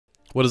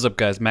What is up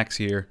guys, Max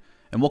here,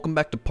 and welcome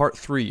back to part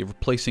 3 of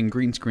replacing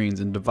green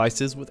screens and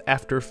devices with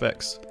After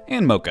Effects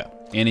and Mocha.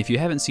 And if you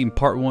haven't seen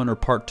part 1 or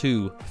part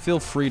 2, feel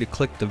free to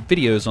click the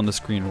videos on the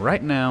screen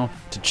right now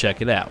to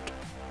check it out.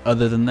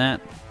 Other than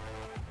that,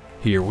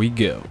 here we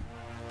go.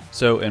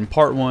 So in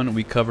part 1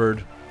 we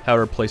covered how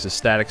to replace a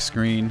static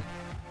screen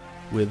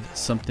with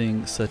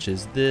something such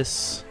as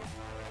this.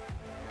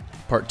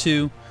 Part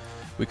 2,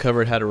 we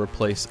covered how to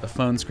replace a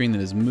phone screen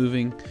that is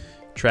moving,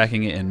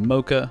 tracking it in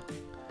Mocha.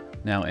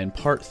 Now in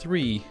part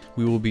 3,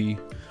 we will be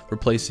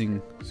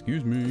replacing,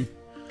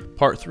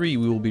 part 3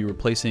 we will be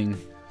replacing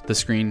the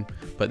screen,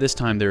 but this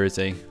time there is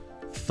a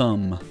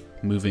thumb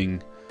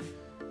moving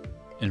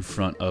in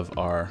front of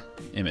our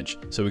image.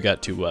 So we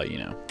got to,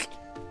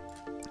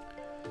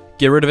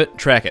 get rid of it,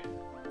 track it.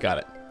 Got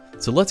it.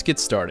 So let's get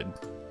started.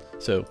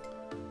 So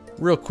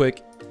real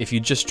quick, if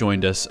you just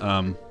joined us,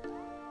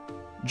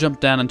 jump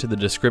down into the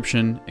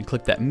description and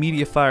click that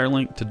MediaFire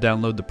link to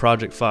download the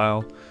project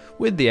file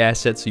with the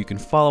assets so you can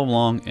follow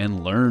along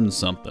and learn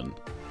something.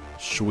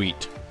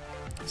 Sweet.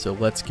 So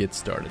let's get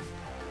started.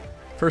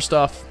 First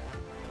off,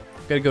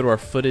 we've got to go to our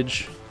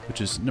footage,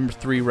 which is number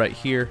 3 right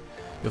here.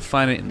 You'll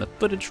find it in the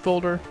footage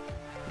folder.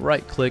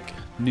 Right click,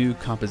 new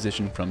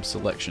composition from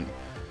selection.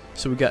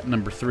 So we got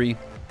number 3.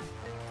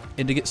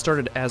 And to get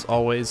started, as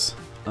always,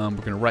 we're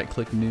going to right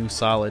click, new,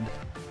 solid.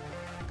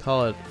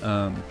 Call it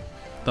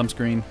thumb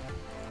screen.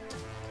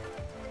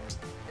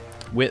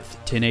 Width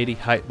 1080,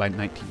 height by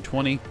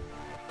 1920.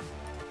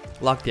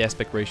 Lock the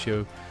aspect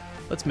ratio.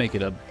 Let's make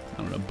it a,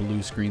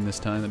 blue screen this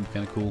time. That'd be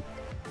kind of cool.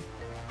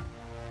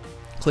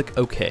 Click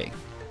OK.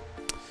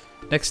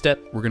 Next step,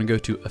 we're going to go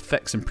to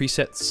Effects and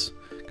Presets.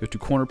 Go to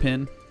Corner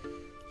Pin.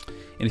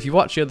 And if you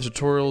watch the other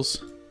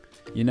tutorials,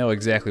 you know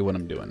exactly what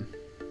I'm doing.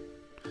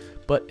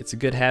 But it's a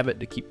good habit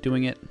to keep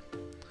doing it.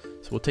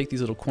 So we'll take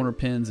these little corner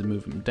pins and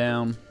move them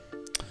down.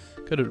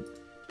 Go to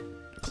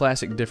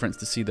Classic Difference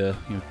to see the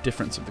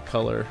difference of the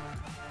color.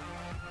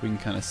 We can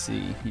kind of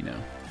see,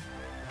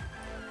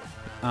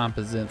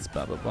 opposites,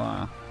 blah blah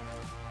blah.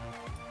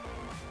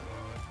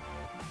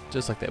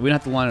 Just like that. We don't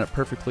have to line it up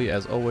perfectly,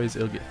 as always,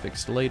 it'll get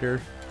fixed later.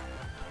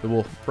 But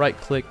we'll right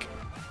click,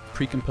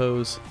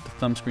 pre-compose the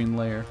thumb screen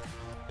layer,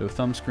 do a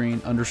thumb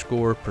screen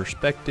underscore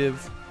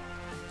perspective,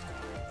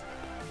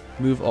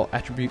 move all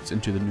attributes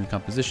into the new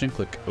composition,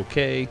 click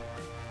OK.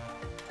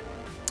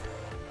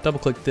 Double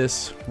click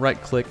this,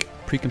 right click,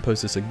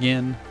 pre-compose this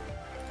again.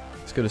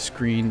 Let's go to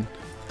screen,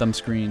 thumb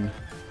screen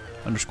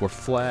underscore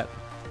flat.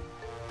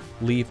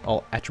 Leave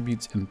all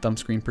attributes in thumb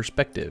screen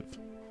perspective.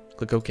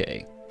 Click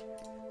OK.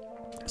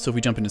 So if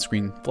we jump into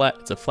screen flat,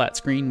 it's a flat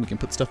screen we can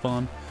put stuff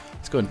on.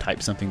 Let's go ahead and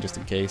type something just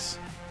in case.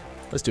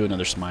 Let's do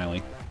another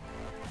smiley.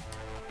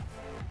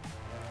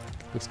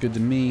 Looks good to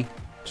me.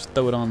 Just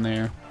throw it on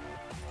there.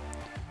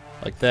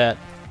 Like that.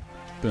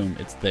 Boom,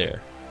 it's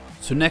there.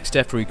 So next,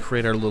 after we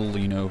create our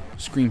little,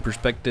 screen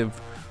perspective,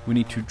 we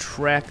need to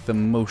track the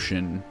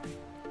motion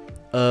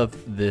of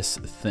this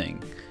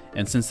thing.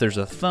 And since there's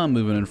a thumb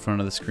moving in front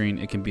of the screen,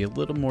 it can be a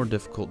little more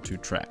difficult to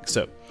track.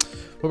 So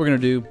what we're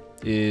going to do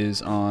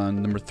is on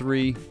number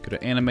 3, go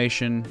to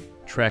Animation,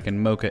 Track in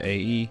Mocha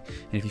AE.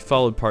 And if you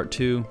followed part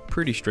 2,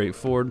 pretty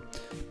straightforward.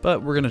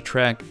 But we're going to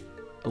track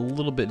a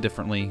little bit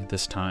differently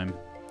this time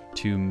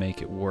to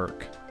make it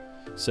work.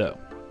 So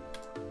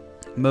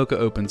Mocha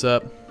opens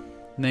up,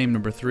 name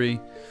number 3.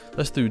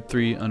 Let's do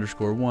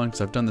 3_1 because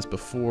I've done this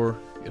before.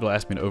 It'll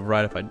ask me to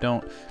override if I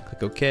don't.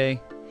 Click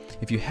OK.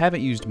 If you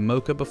haven't used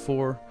Mocha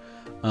before,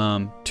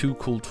 2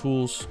 cool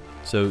tools.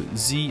 So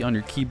Z on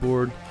your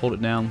keyboard, hold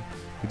it down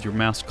with your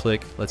mouse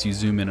click, lets you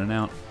zoom in and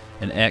out,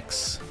 and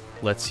X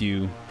lets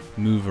you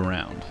move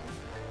around.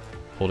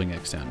 Holding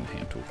X down in the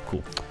hand tool.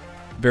 Cool.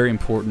 Very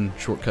important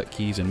shortcut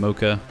keys in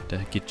Mocha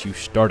to get you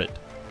started.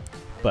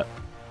 But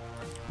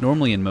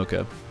normally in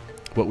Mocha,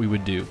 what we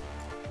would do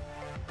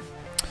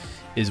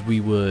is we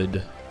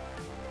would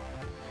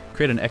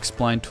create an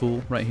X-spline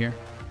tool right here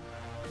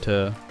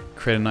to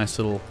create a nice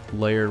little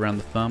layer around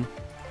the thumb,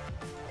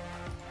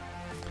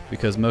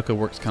 because Mocha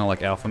works kind of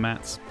like alpha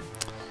mats,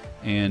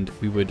 and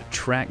we would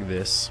track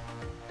this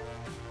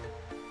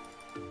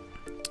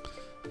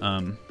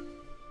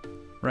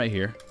right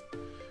here.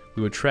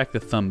 We would track the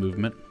thumb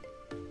movement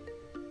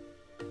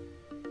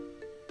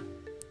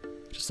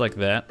just like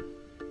that.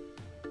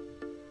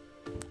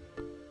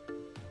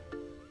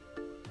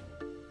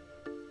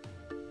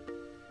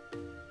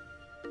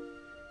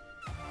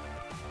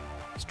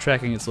 It's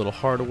tracking its little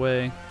heart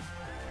away.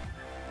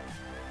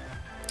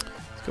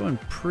 It's going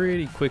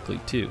pretty quickly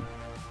too,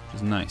 which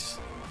is nice.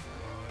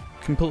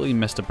 Completely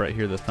messed up right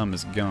here, the thumb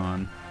is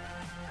gone,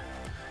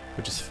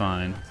 which is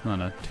fine. It's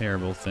not a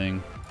terrible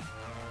thing.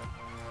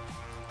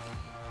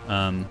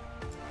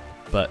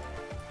 But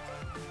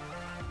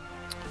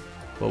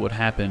what would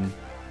happen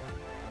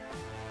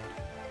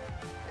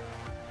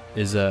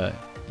is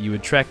you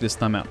would track this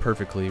thumb out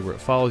perfectly where it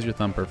follows your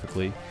thumb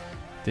perfectly.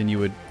 Then you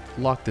would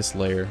lock this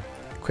layer,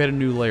 create a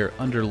new layer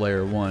under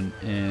layer 1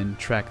 and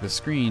track the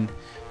screen,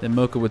 then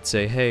Mocha would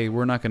say, hey,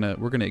 we're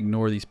gonna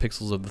ignore these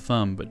pixels of the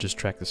thumb, but just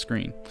track the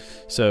screen.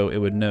 So it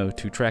would know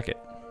to track it.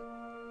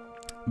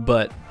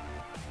 But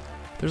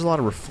there's a lot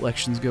of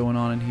reflections going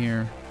on in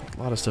here,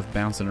 a lot of stuff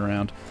bouncing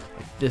around.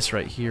 Like this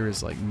right here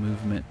is like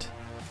movement.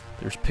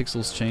 There's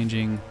pixels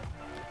changing,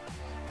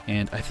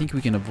 and I think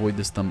we can avoid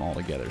this thumb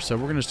altogether. So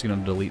we're just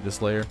gonna delete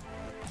this layer,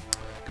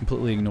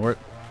 completely ignore it,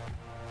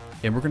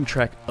 and we're gonna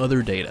track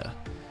other data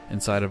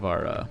inside of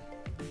our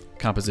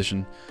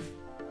composition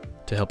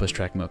to help us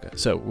track Mocha.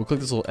 So we'll click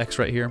this little X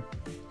right here.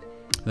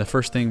 The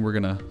first thing we're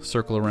gonna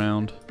circle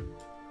around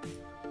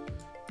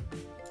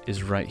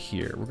is right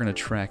here. We're gonna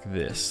track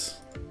this.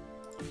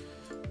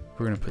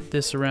 We're gonna put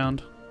this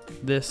around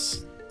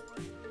this,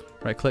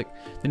 right click,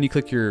 then you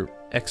click your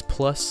X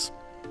plus,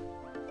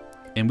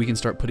 and we can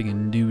start putting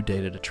in new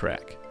data to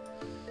track.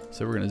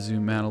 So we're gonna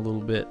zoom out a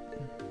little bit,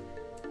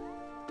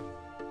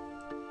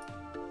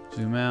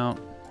 zoom out,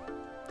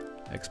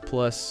 X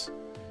plus,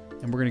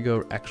 and we're gonna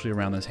go actually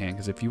around this hand,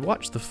 because if you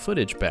watch the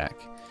footage back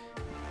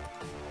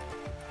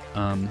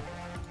that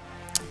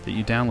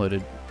you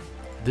downloaded,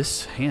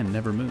 this hand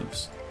never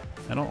moves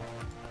at all.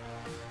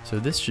 So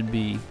this should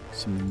be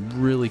some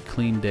really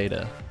clean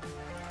data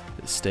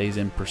that stays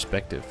in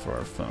perspective for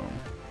our phone.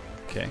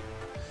 Okay,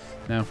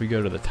 now if we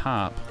go to the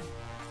top,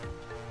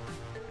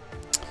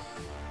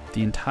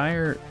 the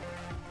entire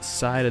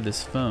side of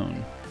this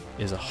phone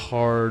is a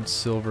hard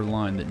silver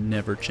line that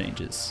never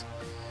changes.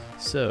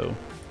 So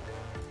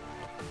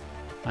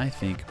I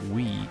think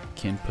we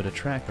can put a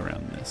track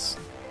around this.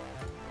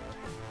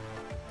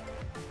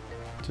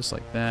 Just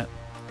like that.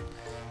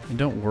 And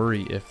don't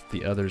worry if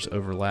the others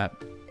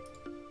overlap.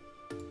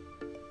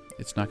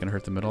 It's not going to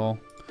hurt them at all.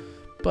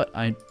 But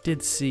I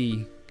did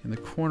see in the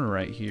corner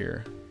right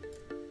here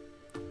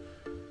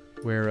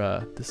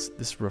where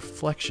this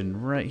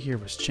reflection right here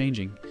was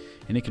changing,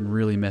 and it can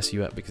really mess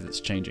you up because it's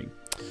changing.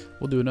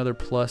 We'll do another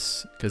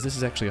plus, because this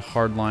is actually a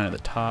hard line at the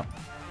top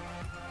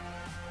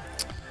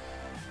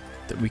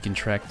that we can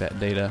track that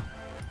data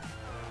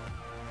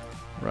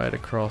right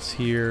across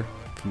here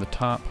from the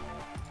top.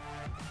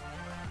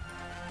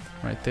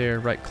 Right there,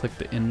 right click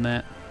to end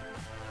that,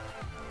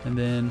 and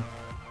then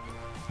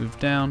move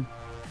down.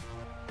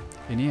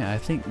 And yeah, I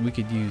think we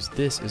could use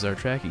this as our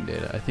tracking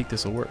data. I think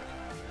this will work.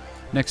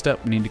 Next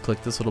up, we need to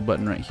click this little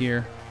button right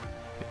here.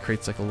 It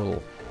creates like a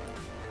little,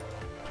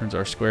 turns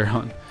our square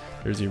on.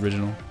 There's the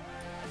original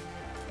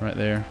right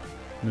there.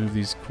 Move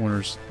these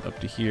corners up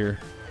to here.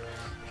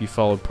 If you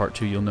followed part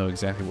 2, you'll know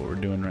exactly what we're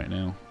doing right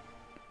now.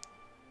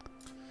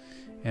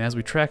 And as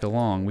we track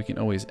along, we can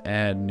always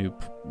add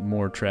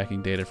more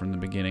tracking data from the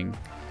beginning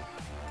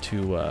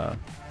to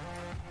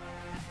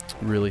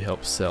really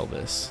help sell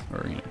this,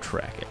 or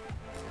track it.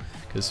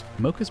 Because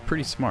Mocha's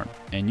pretty smart,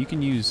 and you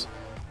can use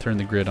turn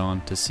the grid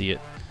on to see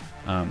it.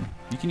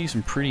 You can use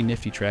some pretty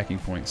nifty tracking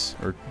points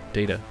or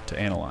data to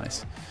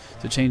analyze.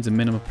 So change the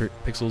minimum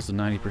pixels to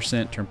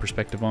 90%, turn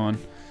perspective on,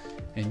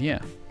 and yeah,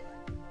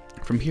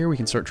 from here we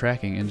can start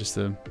tracking, and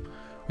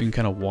we can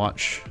kind of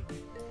watch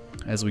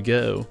as we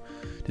go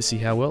to see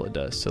how well it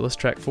does. So let's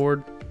track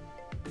forward,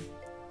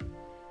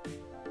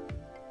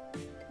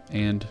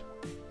 and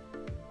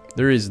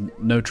there is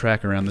no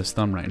track around this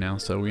thumb right now,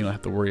 so we don't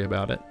have to worry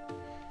about it.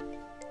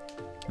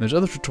 And there's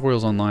other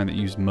tutorials online that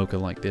use Mocha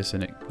like this,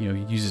 and it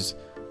uses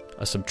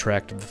a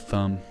subtract of the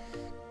thumb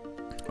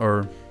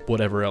or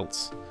whatever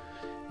else,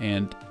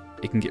 and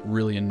it can get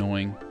really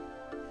annoying.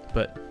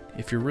 But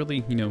if you're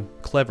really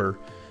clever,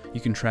 you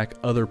can track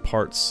other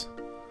parts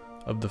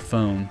of the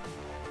phone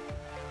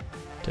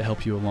to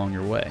help you along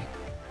your way.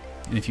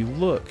 And if you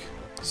look,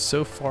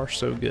 so far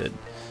so good.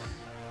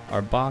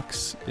 Our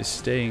box is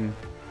staying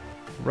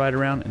right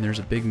around, and there's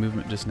a big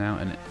movement just now,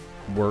 and it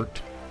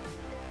worked.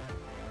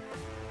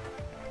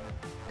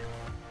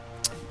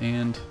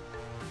 And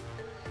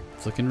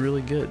it's looking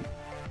really good.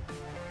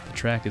 The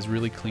track is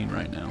really clean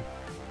right now.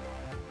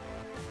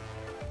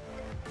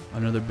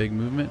 Another big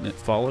movement, and it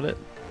followed it.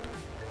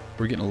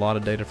 We're getting a lot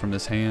of data from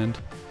this hand,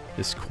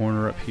 this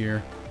corner up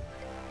here.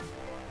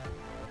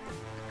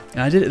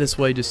 And I did it this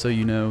way just so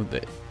you know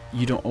that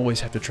you don't always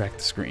have to track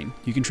the screen.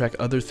 You can track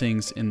other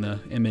things in the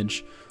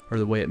image or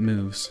the way it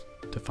moves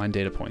to find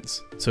data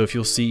points. So if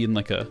you'll see in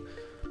like a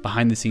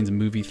behind the scenes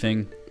movie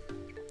thing,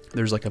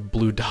 there's like a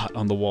blue dot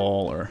on the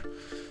wall or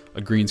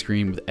a green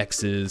screen with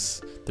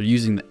X's. They're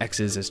using the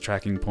X's as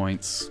tracking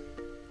points.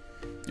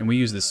 And we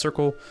use this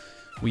circle.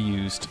 We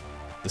used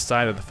the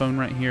side of the phone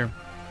right here.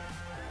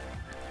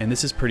 And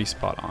this is pretty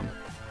spot on.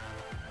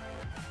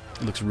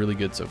 It looks really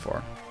good so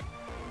far.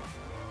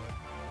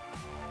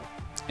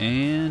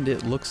 And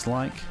it looks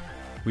like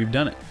we've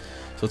done it.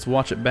 So let's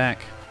watch it back.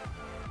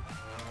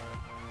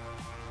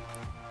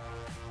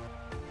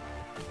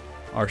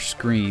 Our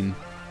screen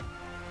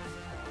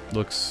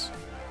looks,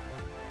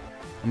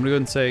 I'm gonna go ahead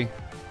and say,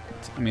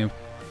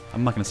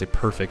 I'm not gonna say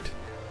perfect,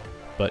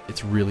 but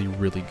it's really,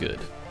 really good.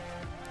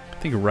 I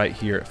think right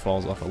here it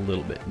falls off a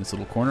little bit in this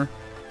little corner.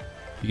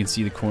 You can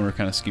see the corner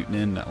kind of scooting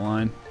in that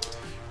line.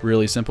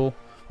 Really simple.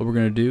 What we're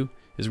gonna do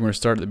is we're going to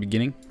start at the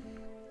beginning.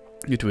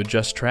 Go to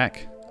adjust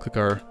track, click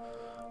our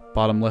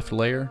bottom left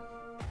layer,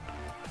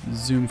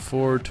 zoom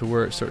forward to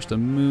where it starts to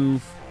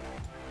move.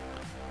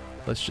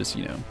 Let's just,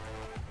 you know,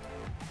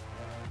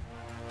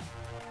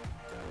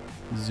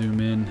 zoom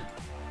in.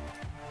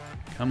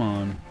 Come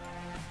on.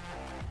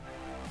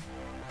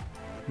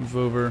 Move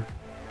over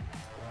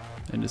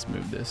and just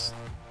move this.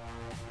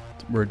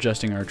 We're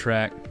adjusting our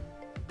track,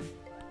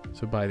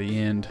 so by the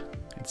end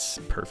it's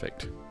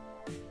perfect.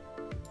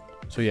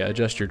 So yeah,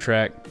 adjust your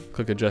track,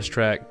 click adjust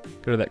track,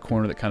 go to that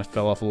corner that kind of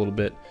fell off a little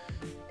bit,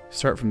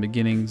 start from the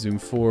beginning, zoom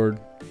forward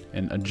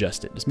and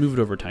adjust it. Just move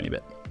it over a tiny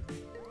bit.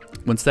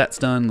 Once that's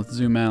done, let's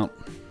zoom out.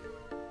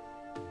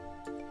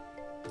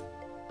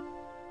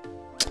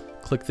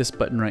 Click this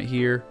button right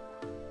here,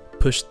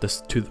 push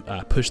this to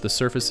push the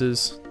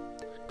surfaces,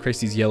 create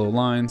these yellow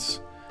lines.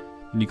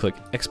 Then you click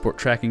export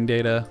tracking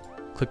data,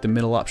 click the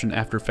middle option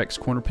After Effects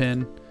corner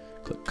pin,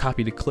 click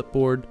copy to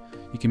clipboard.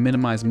 You can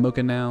minimize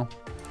Mocha now,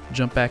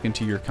 jump back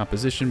into your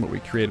composition, what we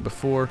created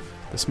before,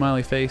 the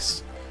smiley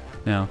face.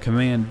 Now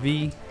Command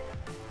V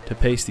to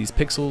paste these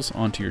pixels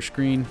onto your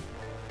screen.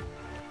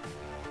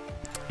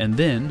 And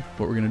then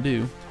what we're going to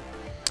do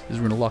is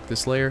we're going to lock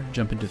this layer,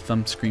 jump into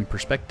thumb screen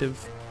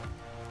perspective.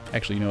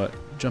 Actually, you know what?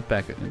 Jump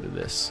back into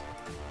this.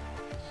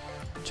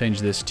 Change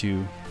this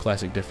to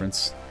classic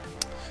difference.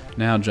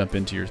 Now jump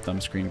into your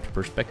thumb screen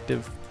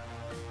perspective.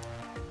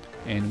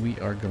 And we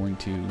are going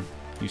to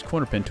use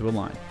corner pin to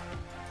align.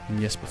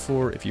 And yes,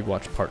 before, if you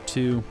watched part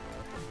 2,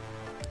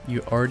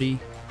 you already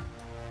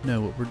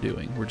know what we're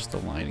doing. We're just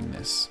aligning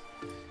this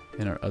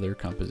in our other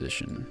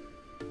composition.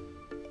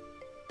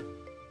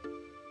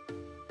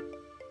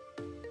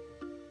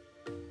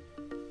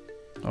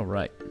 All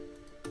right.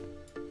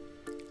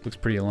 Looks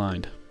pretty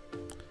aligned.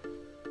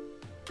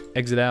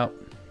 Exit out.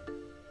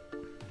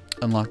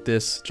 Unlock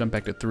this, jump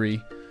back to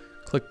 3,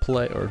 click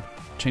play, or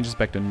change this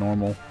back to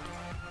normal,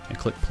 and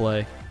click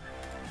play.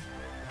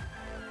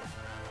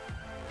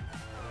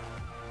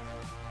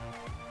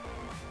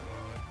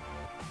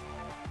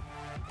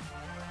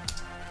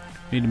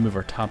 We need to move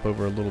our top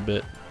over a little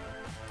bit.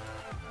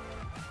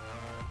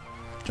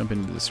 Jump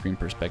into the screen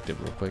perspective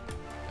real quick.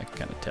 I can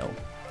kind of tell.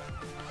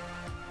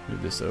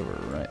 Move this over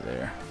right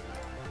there.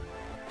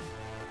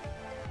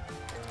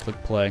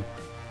 Click play.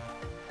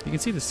 You can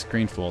see the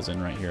screen falls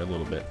in right here a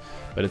little bit,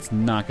 but it's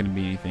not going to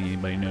be anything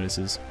anybody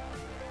notices.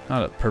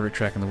 Not a perfect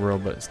track in the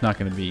world, but it's not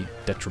going to be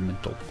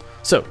detrimental.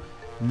 So,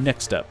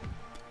 next up,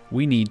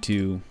 we need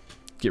to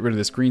get rid of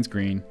this green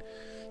screen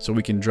so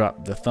we can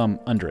drop the thumb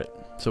under it.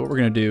 So what we're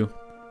going to do,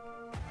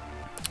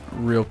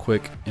 real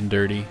quick and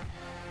dirty,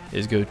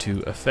 is go to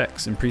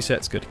Effects and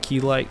Presets, go to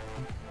Keylight.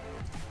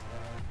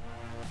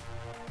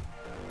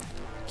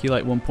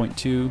 Keylight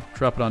 1.2,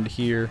 drop it onto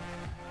here.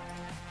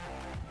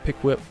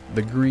 Pick whip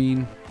the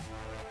green,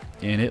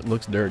 and it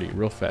looks dirty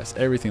real fast.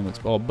 Everything looks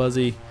all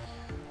buzzy.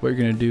 What you're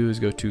going to do is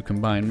go to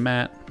Combine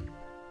Matte,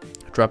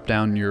 drop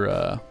down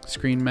your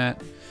screen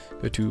matte,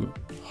 go to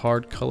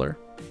Hard Color,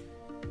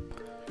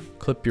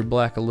 clip your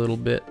black a little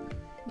bit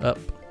up,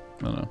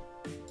 I don't know,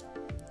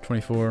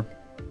 24,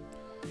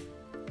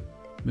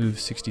 move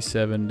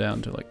 67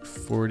 down to like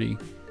 40,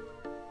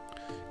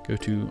 go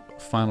to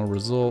Final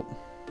Result.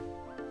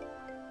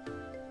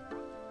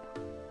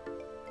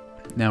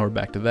 Now we're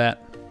back to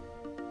that.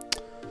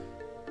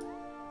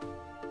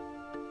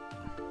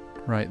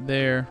 Right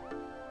there.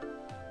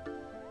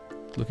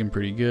 Looking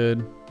pretty good.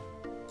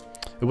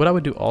 And what I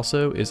would do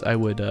also is I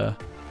would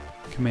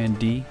Command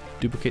D,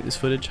 duplicate this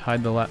footage,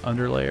 hide the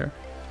under layer,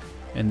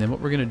 and then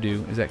what we're going to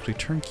do is actually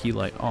turn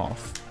Keylight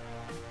off.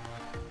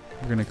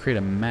 We're going to create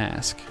a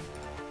mask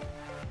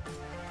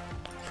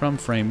from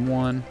frame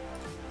 1.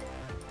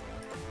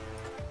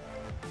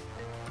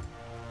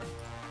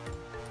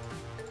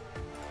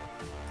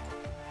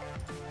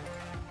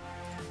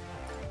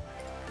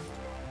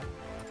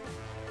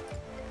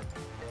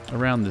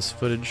 Around this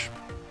footage.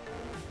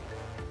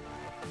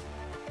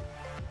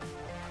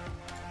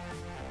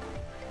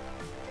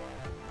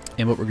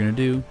 And what we're going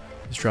to do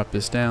is drop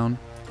this down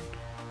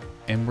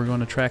and we're going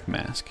to track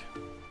mask.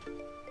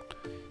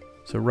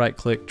 So right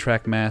click,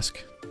 track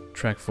mask,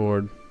 track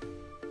forward.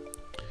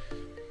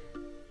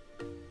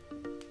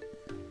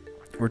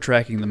 We're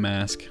tracking the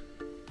mask.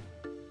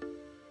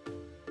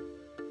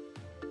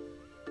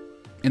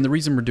 And the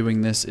reason we're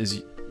doing this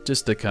is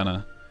just to kind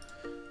of,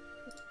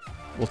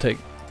 we'll take,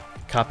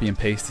 copy and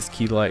paste this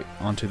Keylight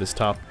onto this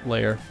top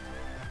layer.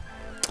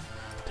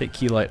 Take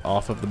Keylight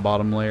off of the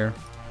bottom layer.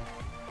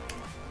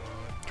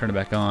 Turn it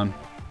back on.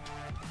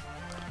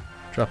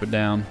 Drop it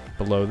down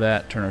below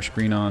that, turn our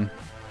screen on.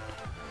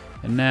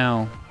 And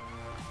now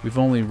we've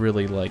only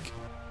really like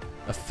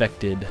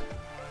affected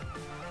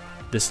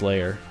this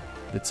layer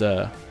that's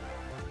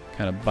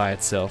kind of by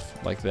itself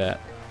like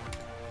that.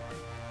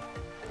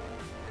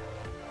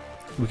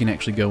 We can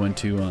actually go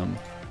into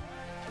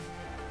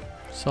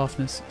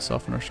softness,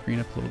 soften our screen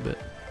up a little bit.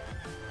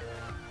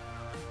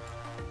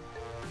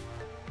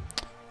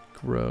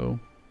 Grow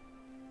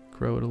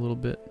it a little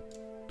bit.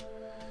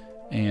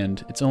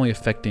 And it's only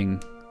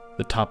affecting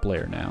the top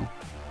layer now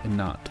and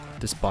not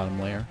this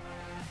bottom layer.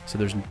 So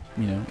there's,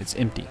 it's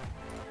empty.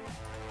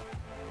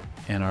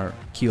 And our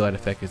key light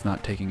effect is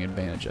not taking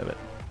advantage of it.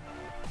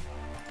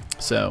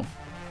 So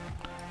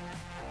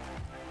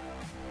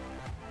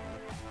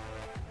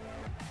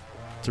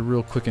it's a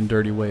real quick and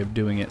dirty way of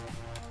doing it.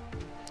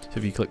 So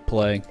if you click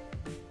play,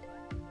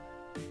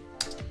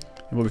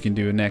 and what we can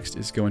do next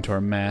is go into our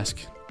mask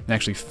and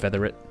actually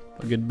feather it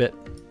a good bit.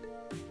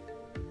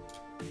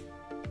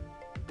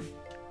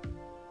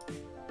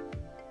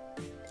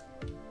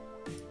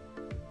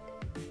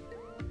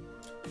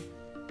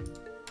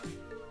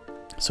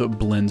 So it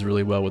blends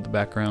really well with the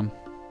background.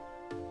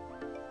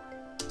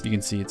 You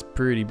can see it's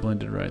pretty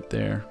blended right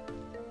there.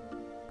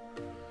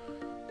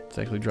 Let's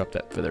actually drop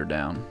that feather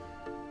down.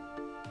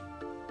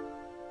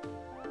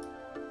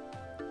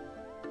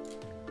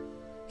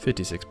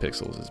 "56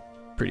 pixels is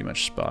pretty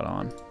much spot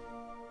on.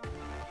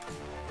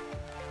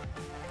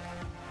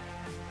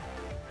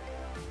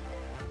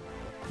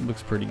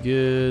 Looks pretty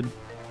good.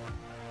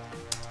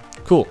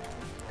 Cool.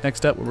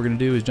 Next up, what we're going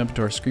to do is jump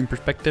into our screen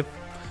perspective,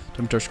 jump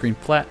into our screen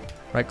flat,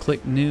 right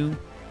click, new,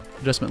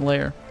 adjustment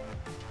layer.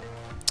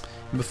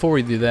 And before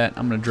we do that,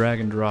 I'm going to drag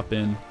and drop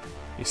in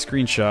a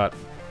screenshot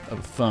of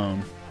a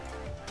phone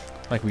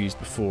like we used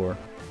before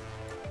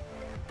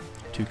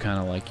to kind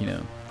of like,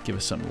 give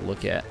us something to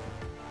look at.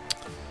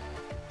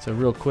 So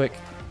real quick,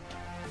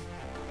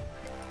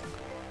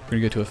 we're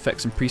going to go to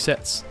Effects and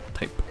Presets,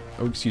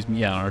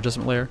 on our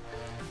adjustment layer,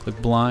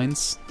 click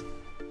Blinds,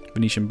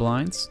 Venetian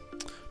Blinds,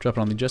 drop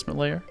it on the adjustment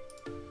layer,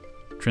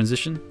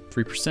 Transition,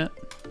 3%,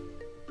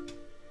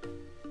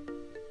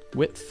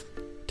 Width,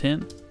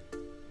 10,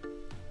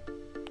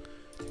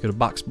 go to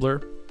Box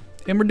Blur,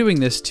 and we're doing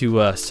this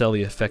to sell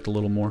the effect a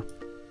little more.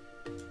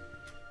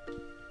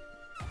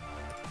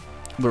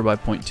 Blur by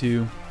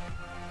 0.2,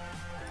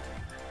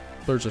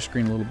 blurs our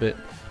screen a little bit,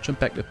 jump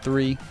back to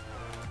 3.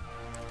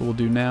 What we'll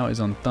do now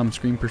is on thumb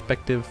screen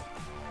perspective,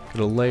 go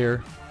to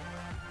Layer,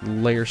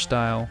 Layer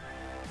Style,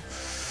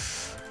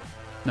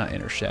 not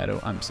Inner Shadow,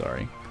 I'm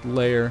sorry,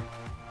 Layer,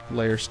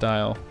 Layer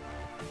Style,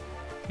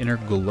 Inner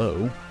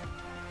Glow.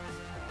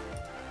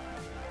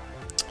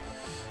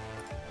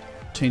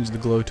 Change the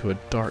glow to a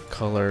dark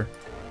color,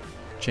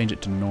 change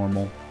it to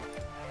normal,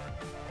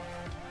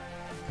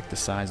 make the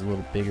size a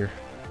little bigger.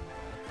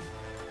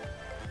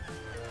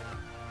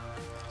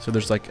 So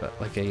there's like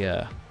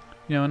a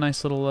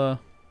nice little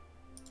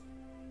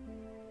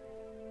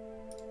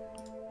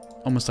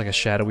almost like a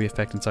shadowy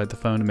effect inside the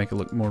phone to make it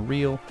look more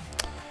real.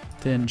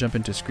 Then jump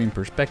into screen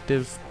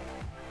perspective,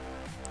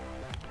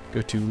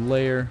 go to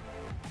layer,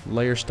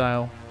 layer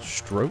style,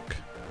 stroke,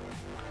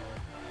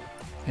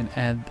 and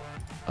add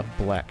a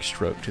black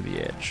stroke to the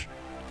edge,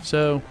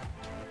 so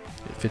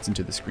it fits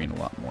into the screen a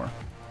lot more.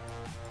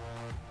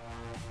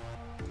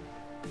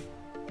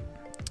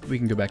 We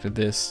can go back to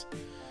this,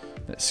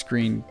 that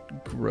screen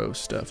grow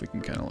stuff. We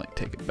can kind of like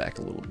take it back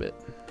a little bit,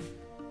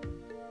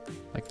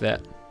 like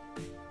that,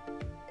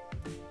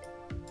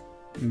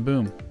 and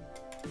boom.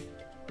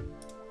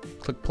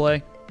 Click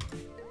play,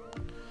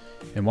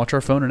 and watch our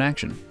phone in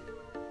action.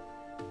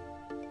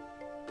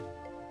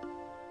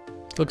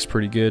 Looks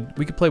pretty good.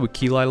 We could play with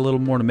key light a little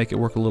more to make it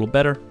work a little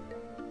better,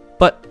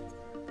 but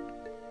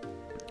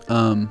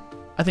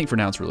I think for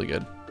now it's really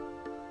good.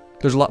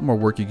 There's a lot more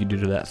work you could do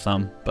to that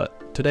thumb,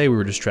 but today we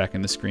were just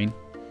tracking the screen.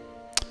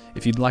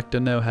 If you'd like to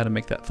know how to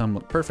make that thumb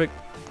look perfect,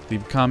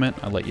 leave a comment,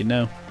 I'll let you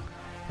know.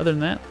 Other than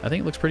that, I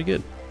think it looks pretty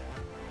good.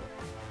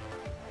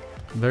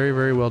 Very,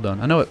 very well done.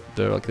 I know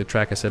like the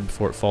track I said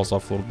before, it falls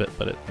off a little bit,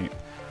 but I think it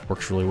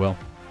works really well.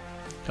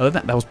 Other than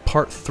that, that was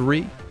part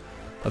 3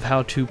 of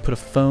how to put a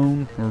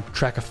phone, or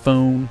track a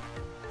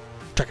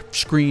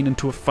screen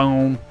into a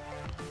phone.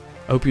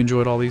 I hope you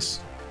enjoyed all these.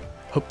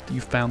 Hope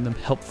you found them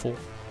helpful.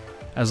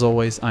 As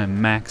always, I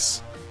am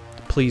Max.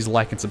 Please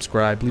like and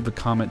subscribe, leave a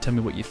comment, tell me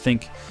what you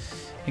think,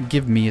 and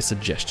give me a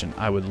suggestion.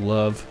 I would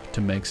love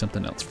to make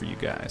something else for you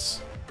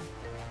guys.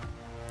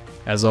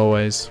 As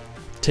always,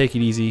 take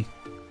it easy,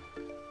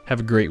 have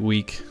a great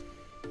week,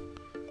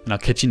 and I'll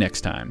catch you next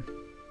time.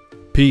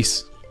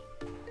 Peace.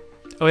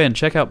 Oh yeah, and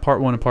check out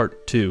part 1 and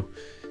part 2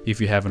 if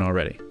you haven't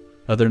already.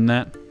 Other than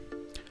that,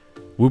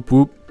 whoop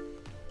whoop.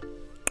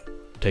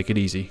 Take it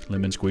easy,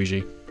 lemon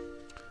squeezy.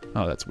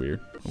 Oh, that's weird.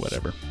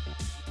 Whatever.